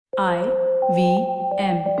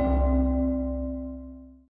IVM.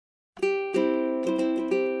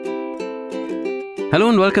 Hello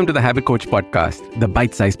and welcome to the Habit Coach Podcast, the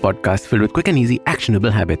bite-sized podcast filled with quick and easy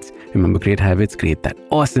actionable habits. Remember, great habits create that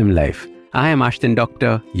awesome life. I am Ashdin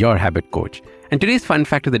Doctor, your habit coach. And today's fun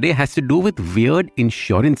fact of the day has to do with weird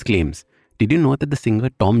insurance claims. Did you know that the singer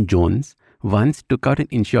Tom Jones once took out an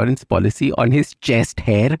insurance policy on his chest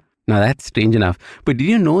hair? Now that's strange enough. But did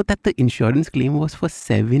you know that the insurance claim was for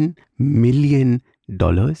 $7 million?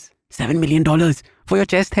 $7 million for your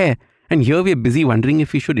chest hair. And here we're busy wondering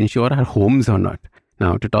if we should insure our homes or not.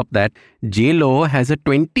 Now, to top that, J-Lo has a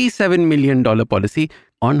 $27 million policy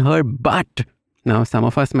on her butt. Now, some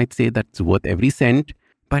of us might say that's worth every cent,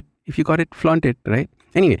 but if you got it, flaunt it, right?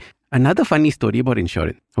 Anyway, another funny story about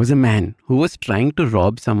insurance was a man who was trying to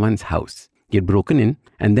rob someone's house. He had broken in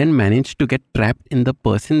and then managed to get trapped in the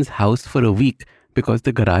person's house for a week because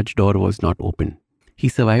the garage door was not open. He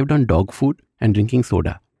survived on dog food and drinking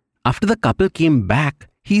soda. After the couple came back,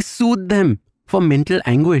 he sued them for mental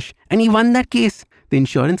anguish and he won that case. The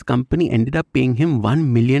insurance company ended up paying him $1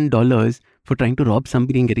 million for trying to rob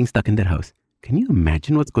somebody and getting stuck in their house. Can you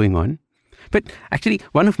imagine what's going on? But actually,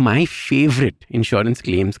 one of my favorite insurance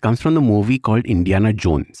claims comes from the movie called Indiana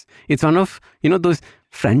Jones. It's one of, those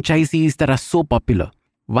franchises that are so popular.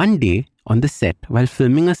 One day on the set, while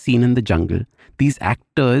filming a scene in the jungle, these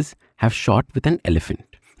actors have shot with an elephant.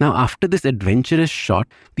 Now, after this adventurous shot,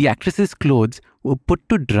 the actress's clothes were put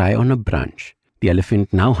to dry on a branch. The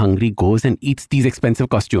elephant, now hungry, goes and eats these expensive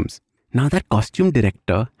costumes. Now that costume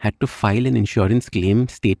director had to file an insurance claim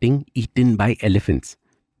stating eaten by elephants.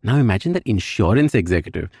 Now imagine that insurance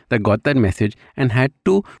executive that got that message and had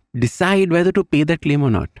to decide whether to pay that claim or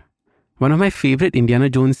not. One of my favorite Indiana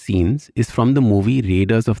Jones scenes is from the movie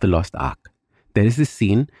Raiders of the Lost Ark. There is this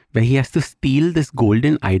scene where he has to steal this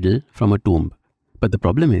golden idol from a tomb. But the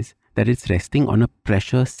problem is that it's resting on a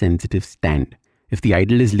pressure-sensitive stand. If the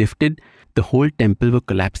idol is lifted, the whole temple will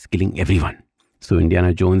collapse, killing everyone. So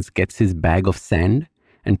Indiana Jones gets his bag of sand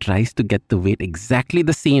and tries to get the weight exactly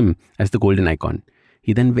the same as the golden icon.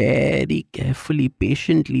 He then very carefully,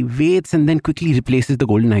 patiently waits and then quickly replaces the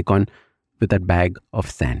golden icon with that bag of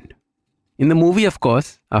sand. In the movie, of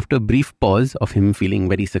course, after a brief pause of him feeling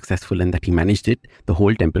very successful and that he managed it, the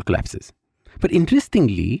whole temple collapses. But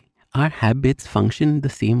interestingly, our habits function the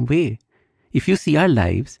same way. If you see our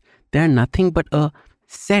lives, they are nothing but a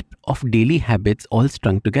set of daily habits all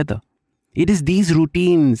strung together. It is these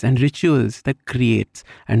routines and rituals that creates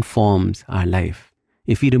and forms our life.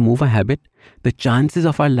 If we remove a habit, the chances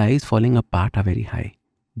of our lives falling apart are very high,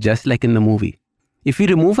 just like in the movie. If we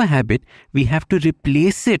remove a habit, we have to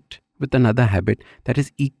replace it with another habit that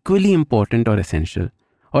is equally important or essential,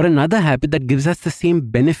 or another habit that gives us the same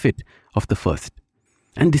benefit of the first.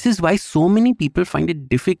 And this is why so many people find it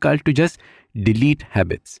difficult to just delete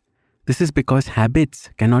habits. This is because habits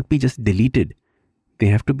cannot be just deleted. They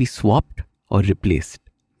have to be swapped or replaced.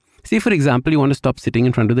 Say, for example, you want to stop sitting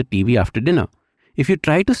in front of the TV after dinner. If you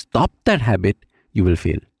try to stop that habit, you will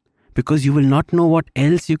fail because you will not know what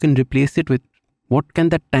else you can replace it with. What can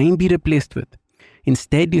that time be replaced with?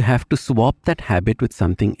 Instead, you have to swap that habit with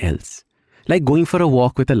something else, like going for a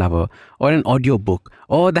walk with a lover or an audiobook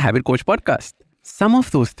or the Habit Coach podcast. Some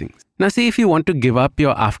of those things. Now, say if you want to give up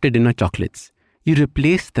your after-dinner chocolates, you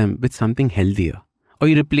replace them with something healthier, or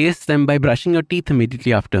you replace them by brushing your teeth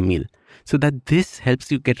immediately after a meal, so that this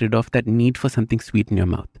helps you get rid of that need for something sweet in your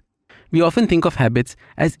mouth. We often think of habits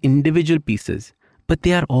as individual pieces, but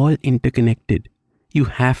they are all interconnected. You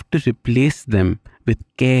have to replace them with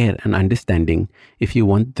care and understanding if you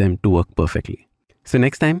want them to work perfectly. So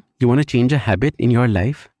next time you want to change a habit in your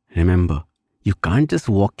life, remember, you can't just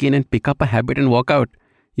walk in and pick up a habit and walk out.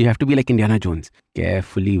 You have to be like Indiana Jones.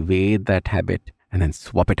 Carefully weigh that habit and then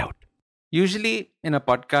swap it out. Usually in a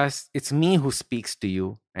podcast, it's me who speaks to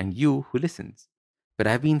you and you who listens. But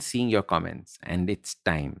I've been seeing your comments and it's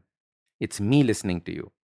time. It's me listening to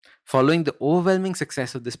you. Following the overwhelming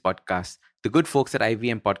success of this podcast, the good folks at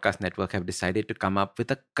IVM Podcast Network have decided to come up with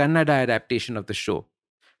a Kannada adaptation of the show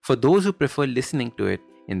for those who prefer listening to it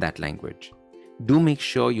in that language. Do make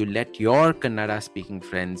sure you let your Kannada speaking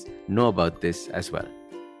friends know about this as well.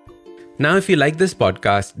 Now, if you like this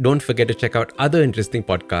podcast, don't forget to check out other interesting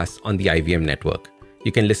podcasts on the IVM network.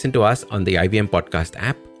 You can listen to us on the IVM Podcast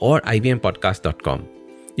app or ivmpodcast.com.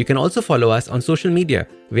 You can also follow us on social media.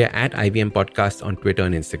 We are at IVM Podcast on Twitter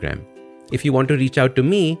and Instagram. If you want to reach out to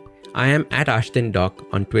me, I am at Ashdin Doc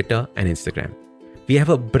on Twitter and Instagram. We have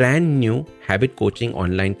a brand new habit coaching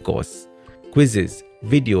online course, quizzes,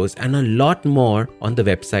 videos, and a lot more on the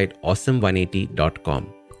website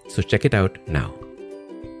awesome180.com. So check it out now.